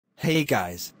Hey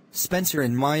guys, Spencer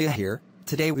and Maya here.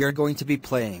 Today we are going to be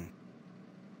playing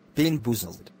Bean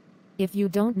Boozled. If you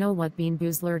don't know what Bean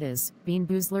Boozled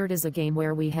is a game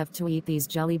where we have to eat these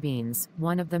jelly beans.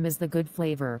 One of them is the good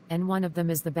flavor, and one of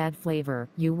them is the bad flavor.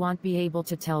 You won't be able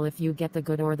to tell if you get the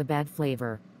good or the bad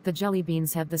flavor. The jelly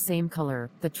beans have the same color.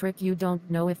 The trick, you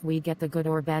don't know if we get the good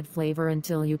or bad flavor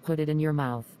until you put it in your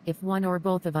mouth. If one or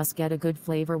both of us get a good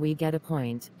flavor, we get a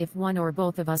point. If one or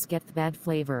both of us get the bad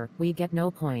flavor, we get no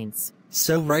points.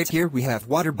 So right here we have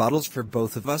water bottles for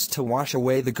both of us to wash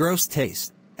away the gross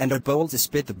taste, and a bowl to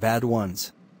spit the bad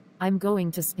ones. I'm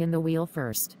going to spin the wheel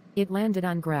first. It landed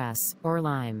on grass, or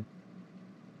lime.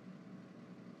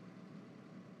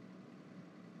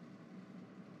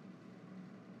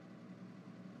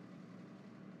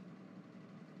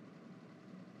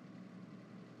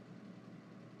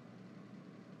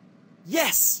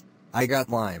 Yes! I got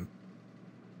lime.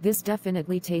 This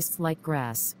definitely tastes like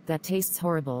grass. That tastes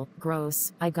horrible,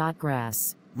 gross. I got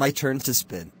grass. My turn to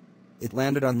spin. It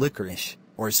landed on licorice,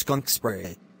 or skunk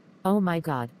spray. Oh my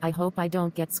god, I hope I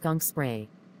don't get skunk spray.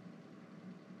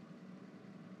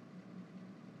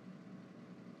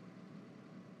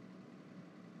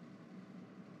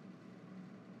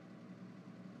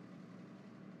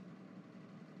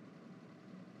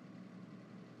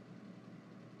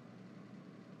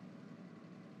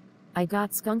 I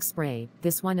got skunk spray.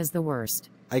 This one is the worst.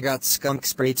 I got skunk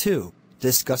spray too.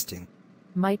 Disgusting.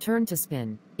 My turn to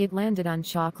spin. It landed on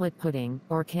chocolate pudding,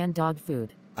 or canned dog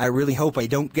food. I really hope I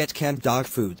don't get canned dog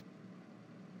food.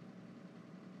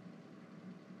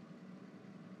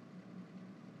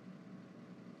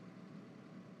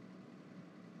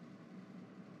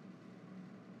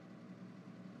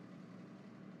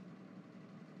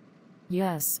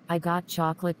 Yes, I got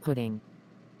chocolate pudding.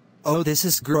 Oh, this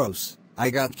is gross. I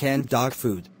got canned dog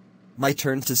food. My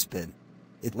turn to spin.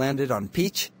 It landed on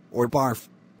peach, or barf.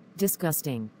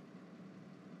 Disgusting.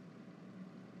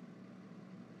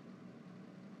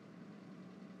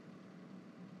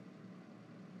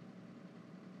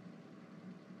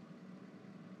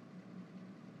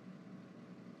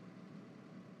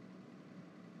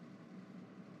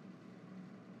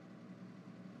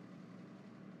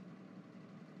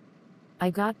 I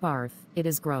got barf. It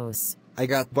is gross. I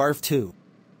got barf too.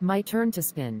 My turn to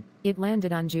spin. It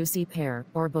landed on juicy pear,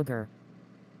 or booger.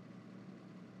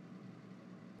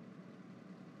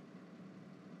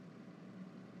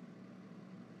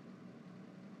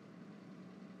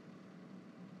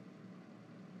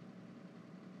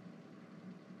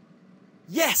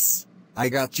 Yes! I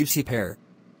got juicy pear.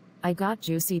 I got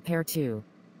juicy pear too.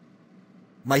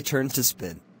 My turn to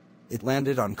spin. It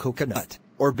landed on coconut,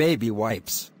 or baby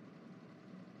wipes.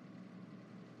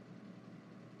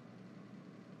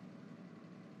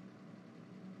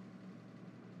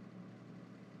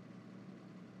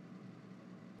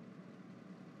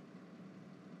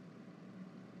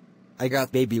 I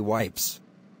got baby wipes.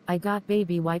 I got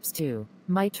baby wipes too.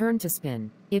 My turn to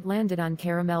spin. It landed on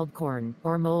carameled corn,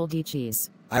 or moldy cheese.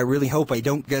 I really hope I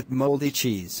don't get moldy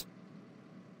cheese.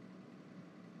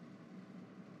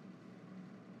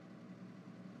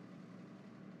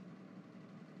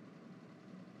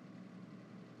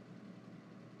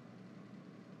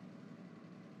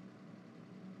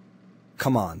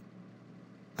 Come on.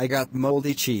 I got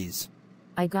moldy cheese.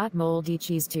 I got moldy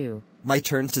cheese too. My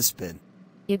turn to spin.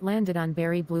 It landed on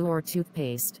berry blue, or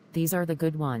toothpaste. These are the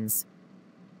good ones.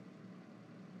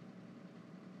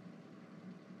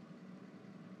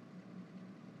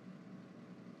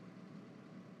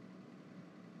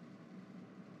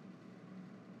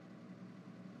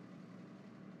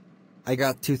 I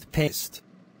got toothpaste.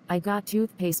 I got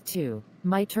toothpaste too.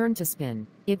 My turn to spin.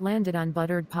 It landed on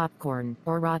buttered popcorn,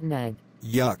 or rotten egg.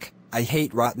 Yuck. I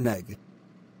hate rotten egg.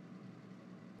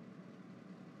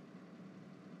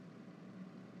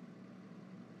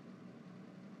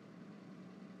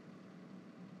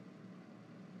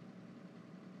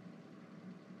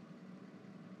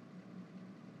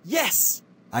 Yes!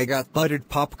 I got buttered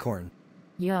popcorn.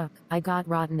 Yuck, I got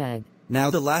rotten egg. Now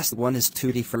the last one is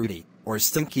tutti frutti, or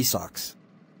stinky socks.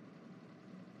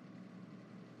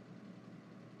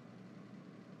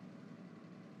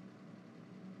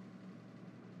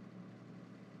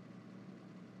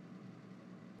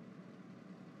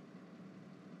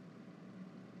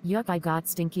 Yuck, I got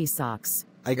stinky socks.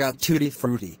 I got tutti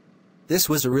frutti. This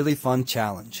was a really fun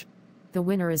challenge. The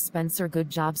winner is Spencer. Good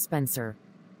job, Spencer.